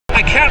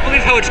can't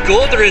believe how much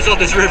gold there is on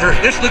this river.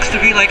 This looks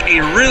to be like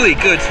a really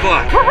good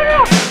spot.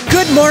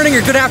 Good morning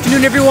or good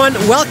afternoon, everyone.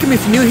 Welcome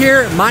if you're new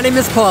here. My name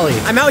is Paulie.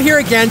 I'm out here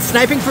again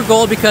sniping for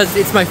gold because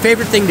it's my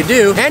favorite thing to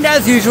do. And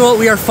as usual,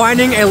 we are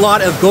finding a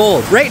lot of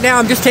gold. Right now,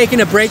 I'm just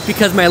taking a break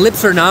because my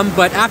lips are numb,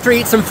 but after I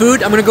eat some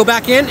food, I'm gonna go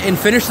back in and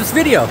finish this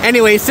video.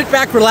 Anyway, sit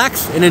back,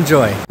 relax, and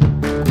enjoy.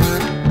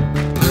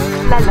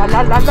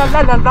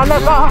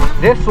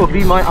 This will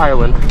be my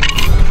island.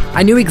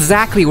 I knew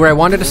exactly where I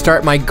wanted to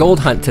start my gold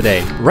hunt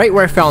today, right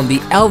where I found the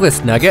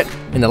Elvis nugget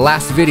in the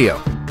last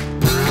video.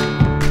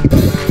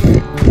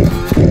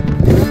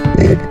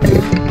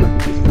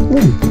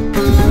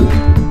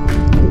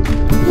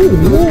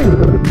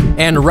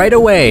 And right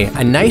away,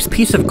 a nice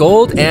piece of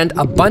gold and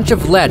a bunch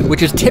of lead,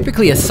 which is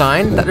typically a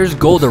sign that there's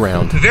gold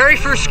around. The very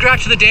first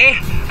scratch of the day,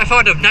 I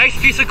found a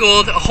nice piece of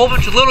gold, a whole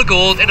bunch of little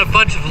gold, and a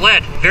bunch of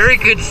lead. Very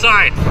good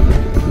sign.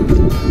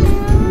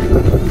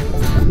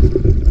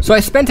 So I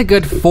spent a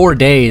good 4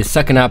 days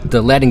sucking up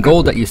the lead and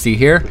gold that you see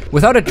here.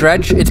 Without a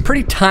dredge, it's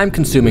pretty time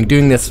consuming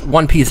doing this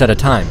one piece at a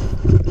time.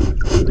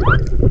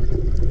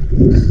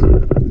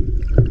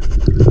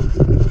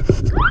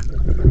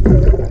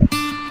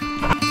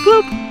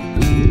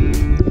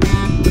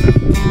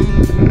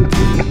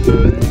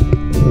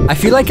 I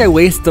feel like I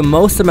waste the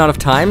most amount of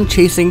time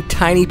chasing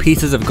tiny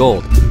pieces of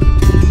gold.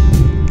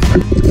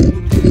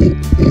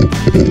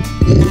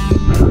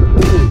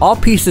 All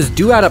pieces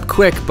do add up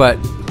quick, but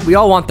we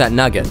all want that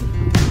nugget.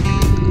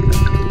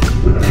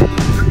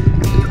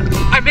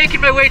 I'm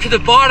making my way to the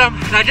bottom,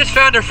 and I just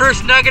found our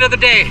first nugget of the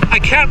day. I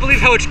can't believe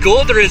how much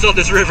gold there is on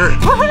this river.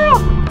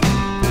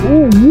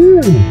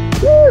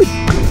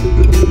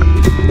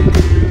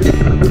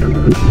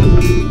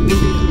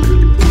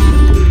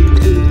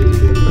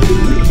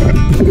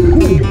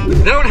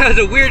 That one has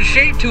a weird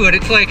shape to it.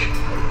 It's like,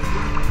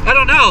 I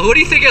don't know. What do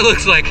you think it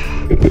looks like?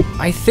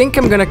 I think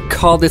I'm gonna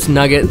call this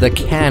nugget the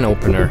can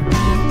opener.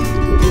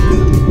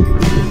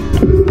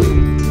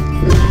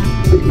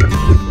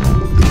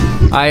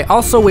 I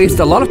also waste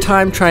a lot of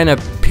time trying to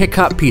pick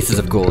up pieces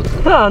of gold.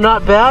 Oh,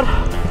 not bad.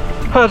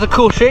 Has a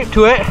cool shape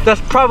to it.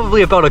 That's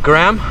probably about a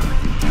gram.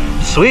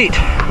 Sweet.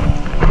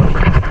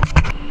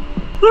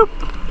 Whoop.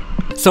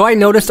 So I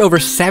noticed over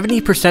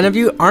 70% of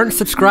you aren't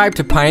subscribed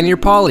to Pioneer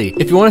Paulie.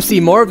 If you want to see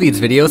more of these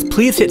videos,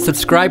 please hit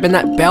subscribe and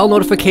that bell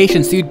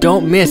notification so you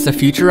don't miss a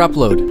future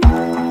upload.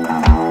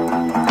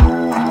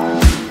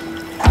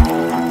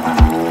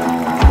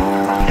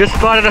 Just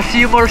spotted a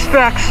few more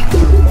specks.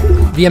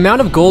 The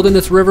amount of gold in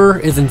this river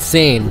is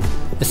insane,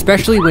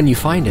 especially when you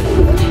find it.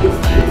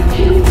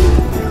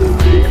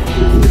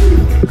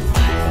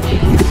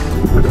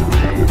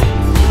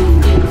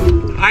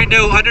 I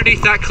know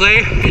underneath that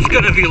clay, it's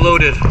gonna be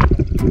loaded.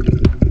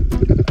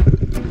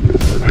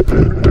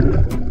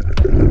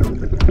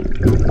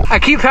 I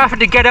keep having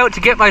to get out to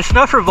get my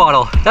snuffer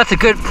bottle. That's a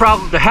good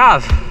problem to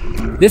have.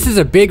 This is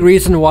a big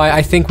reason why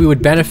I think we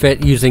would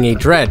benefit using a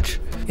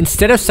dredge.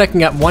 Instead of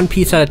sucking up one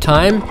piece at a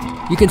time,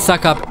 you can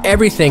suck up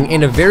everything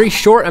in a very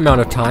short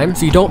amount of time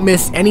so you don't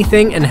miss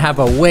anything and have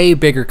a way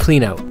bigger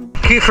clean out.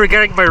 Keep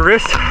forgetting my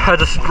wrist has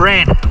a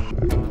sprain.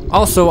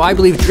 Also, I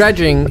believe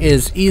dredging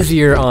is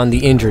easier on the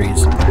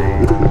injuries.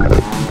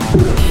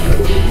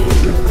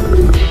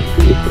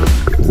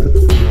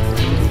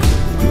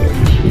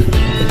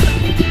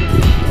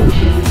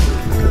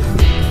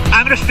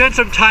 I'm gonna spend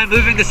some time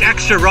moving this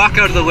extra rock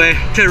out of the way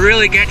to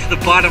really get to the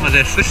bottom of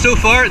this. But so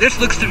far, this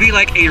looks to be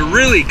like a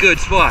really good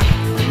spot.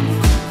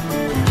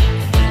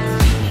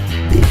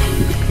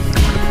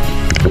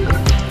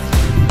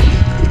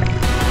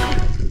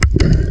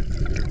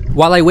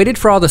 While I waited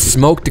for all the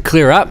smoke to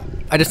clear up,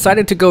 I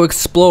decided to go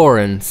explore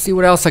and see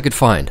what else I could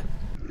find.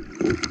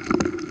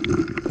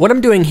 What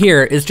I'm doing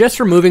here is just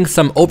removing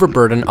some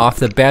overburden off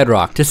the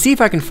bedrock to see if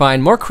I can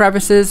find more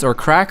crevices or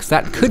cracks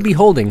that could be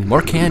holding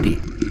more candy.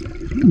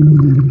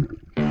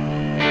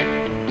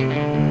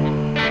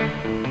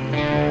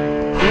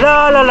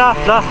 La la la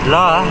la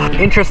la.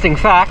 Interesting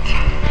fact,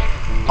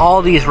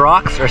 all these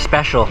rocks are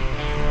special,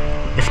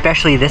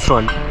 especially this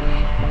one.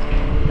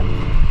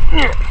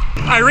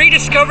 I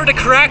rediscovered a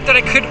crack that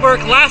I couldn't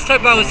work last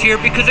time I was here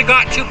because it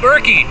got too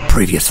murky.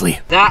 Previously.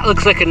 That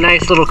looks like a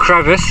nice little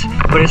crevice,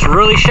 but it's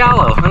really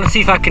shallow. I'm gonna see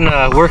if I can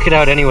work it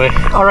out anyway.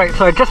 All right,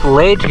 so I just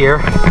laid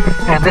here,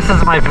 and this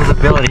is my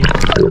visibility.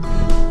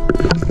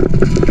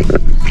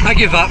 I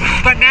give up.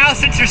 But now,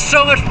 since there's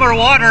so much more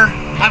water,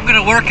 I'm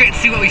gonna work it and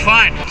see what we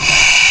find.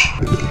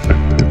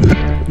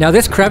 Now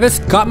this crevice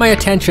got my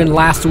attention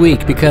last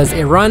week because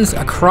it runs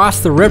across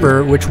the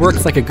river, which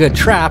works like a good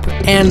trap,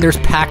 and there's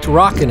packed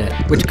rock in it,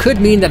 which could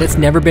mean that it's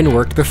never been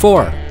worked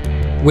before.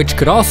 Which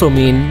could also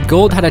mean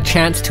gold had a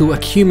chance to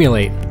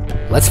accumulate.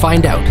 Let's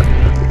find out.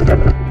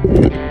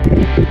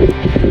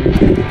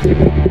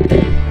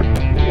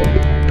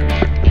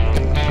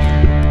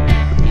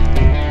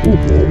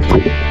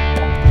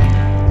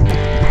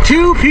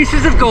 Two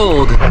pieces of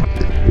gold.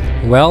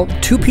 Well,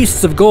 2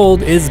 pieces of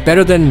gold is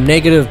better than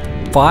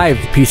 -5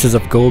 pieces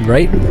of gold,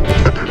 right?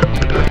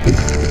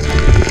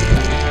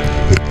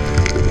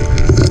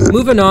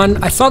 Moving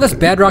on, I saw this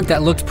bedrock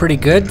that looked pretty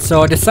good,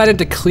 so I decided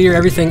to clear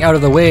everything out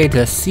of the way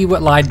to see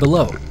what lied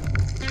below.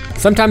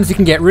 Sometimes you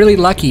can get really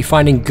lucky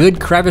finding good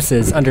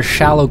crevices under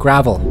shallow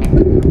gravel.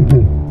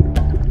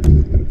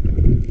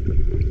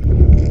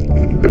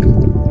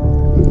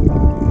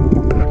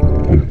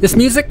 This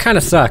music kind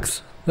of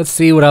sucks. Let's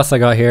see what else I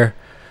got here.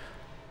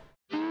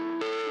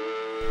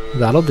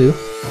 That'll do.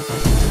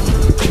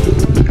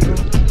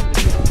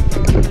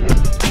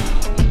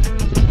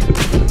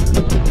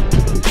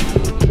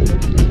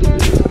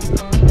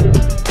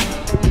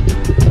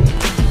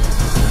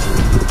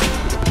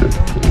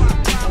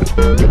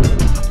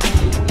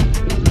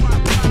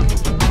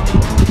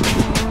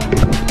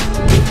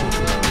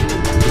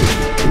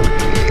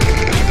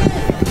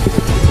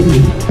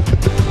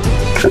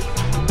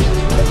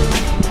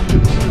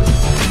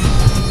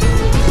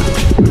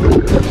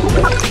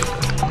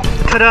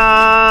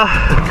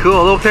 Ta-da!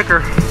 Cool, little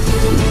picker.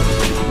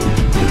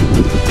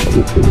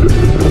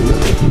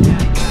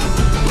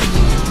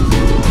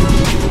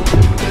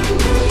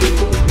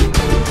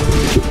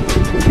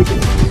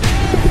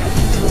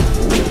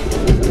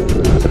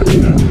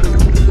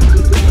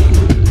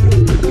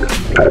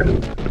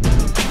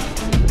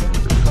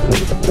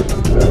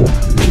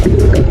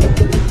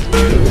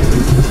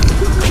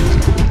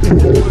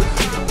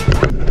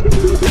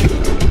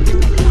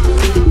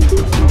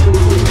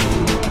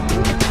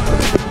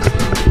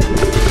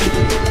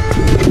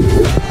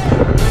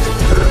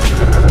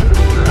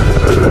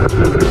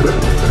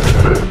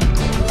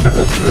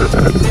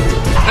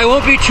 I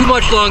won't be too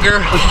much longer.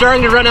 I'm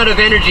starting to run out of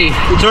energy.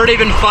 It's already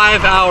been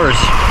 5 hours.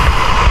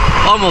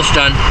 Almost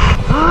done.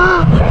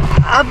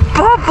 A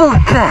bubble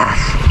bath.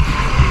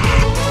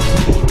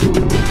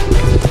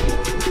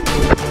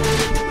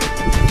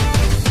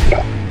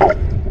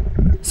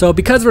 So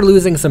because we're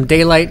losing some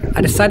daylight,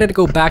 I decided to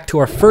go back to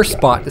our first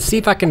spot to see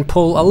if I can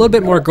pull a little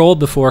bit more gold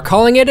before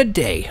calling it a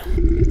day.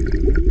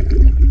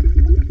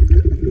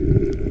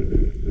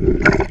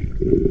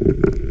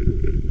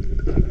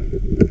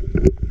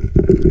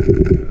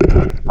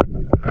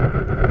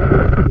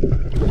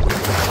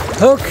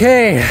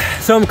 Okay,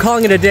 so I'm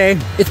calling it a day.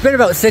 It's been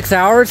about 6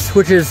 hours,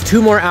 which is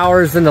 2 more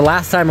hours than the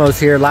last time I was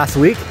here last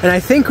week. And I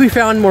think we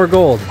found more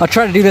gold. I'll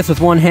try to do this with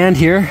one hand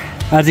here.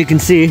 As you can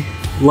see,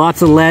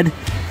 lots of lead.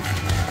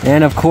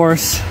 And of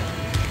course,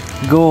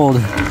 gold.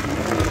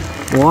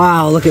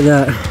 Wow, look at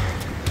that.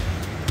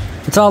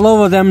 It's all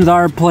over them,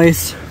 our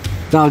place.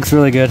 That looks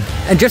really good.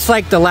 And just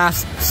like the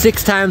last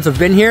 6 times I've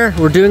been here,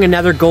 we're doing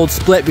another gold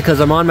split because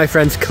I'm on my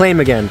friend's claim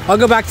again. I'll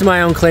go back to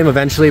my own claim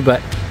eventually,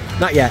 but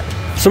not yet.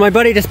 So my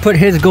buddy just put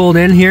his gold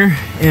in here,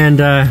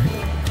 and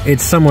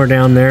it's somewhere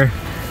down there.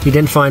 He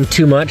didn't find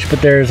too much, but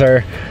there's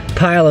our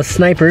pile of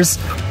snipers.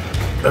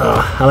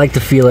 I like to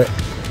feel it.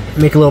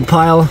 Make a little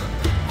pile.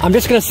 I'm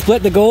just gonna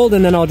split the gold,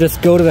 and then I'll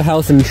just go to the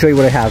house and show you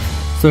what I have.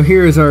 So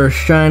here's our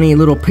shiny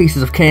little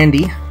pieces of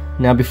candy.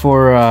 Now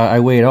before I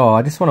weigh it all,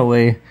 I just wanna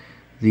weigh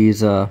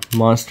these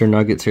monster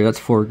nuggets here. That's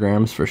 4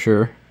 grams for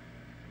sure.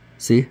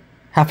 See?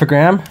 Half a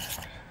gram,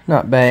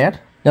 not bad.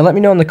 Now let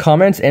me know in the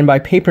comments and by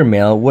paper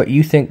mail what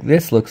you think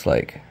this looks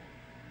like.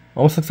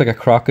 Almost looks like a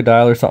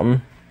crocodile or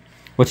something.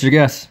 What's your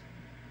guess?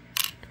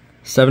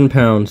 7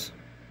 pounds.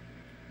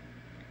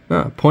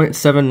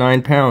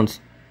 0.79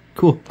 pounds.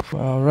 Cool.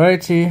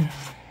 Alrighty,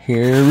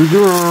 here we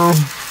go.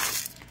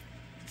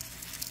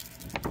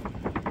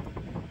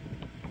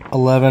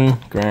 11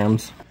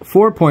 grams.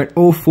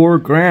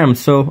 4.04 grams,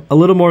 so a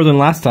little more than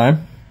last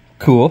time.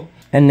 Cool.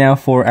 And now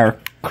for our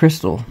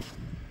crystal.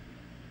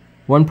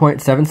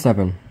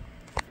 1.77.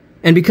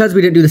 And because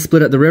we didn't do the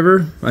split at the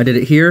river, I did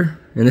it here,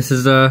 and this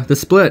is the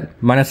split,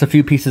 minus a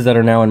few pieces that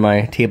are now in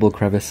my table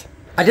crevice.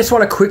 I just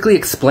want to quickly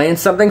explain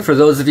something for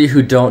those of you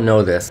who don't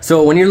know this.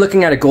 So when you're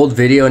looking at a gold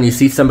video and you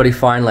see somebody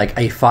find like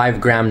a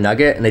 5-gram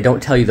nugget and they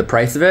don't tell you the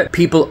price of it,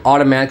 people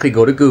automatically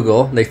go to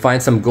Google, they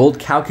find some gold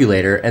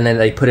calculator, and then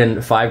they put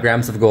in 5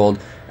 grams of gold,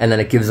 and then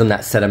it gives them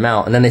that set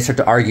amount, and then they start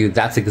to argue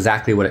that's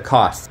exactly what it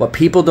costs. What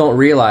people don't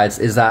realize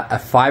is that a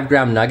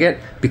 5-gram nugget,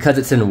 because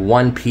it's in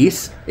one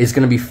piece, is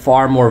gonna be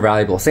far more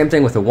valuable. Same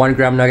thing with a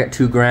 1-gram nugget,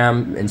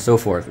 2-gram, and so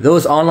forth.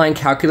 Those online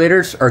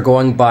calculators are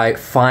going by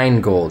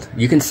fine gold.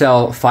 You can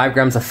sell 5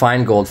 grams of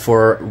fine gold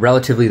for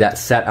relatively that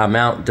set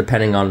amount,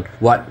 depending on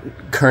what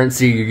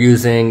currency you're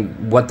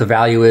using, what the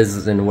value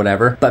is, and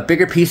whatever. But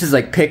bigger pieces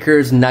like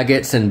pickers,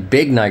 nuggets, and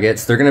big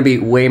nuggets, they're gonna be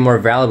way more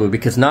valuable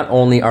because not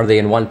only are they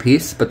in one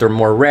piece, but they're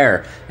more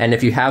rare. And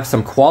if you have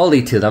some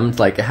quality to them,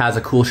 like it has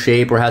a cool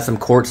shape or has some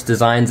quartz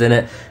designs in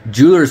it,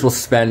 jewelers will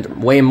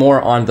spend way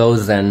more on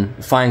those than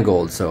fine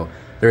gold. So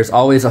there's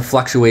always a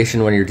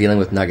fluctuation when you're dealing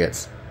with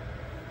nuggets.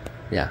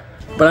 Yeah.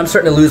 But I'm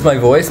starting to lose my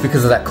voice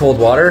because of that cold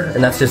water,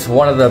 and that's just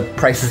one of the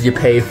prices you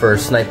pay for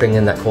sniping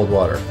in that cold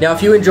water. Now,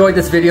 if you enjoyed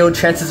this video,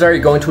 chances are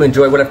you're going to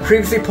enjoy what I've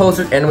previously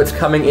posted and what's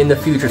coming in the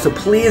future. So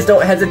please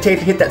don't hesitate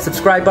to hit that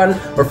subscribe button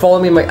or follow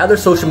me on my other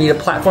social media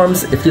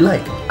platforms if you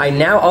like. I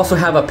now also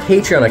have a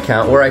Patreon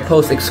account where I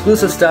post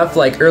exclusive stuff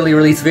like early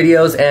release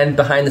videos and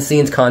behind the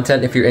scenes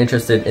content if you're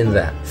interested in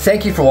that.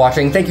 Thank you for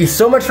watching. Thank you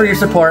so much for your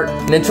support.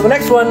 And until the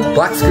next one,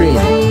 Black Screen.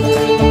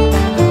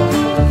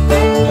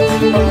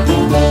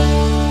 Bye.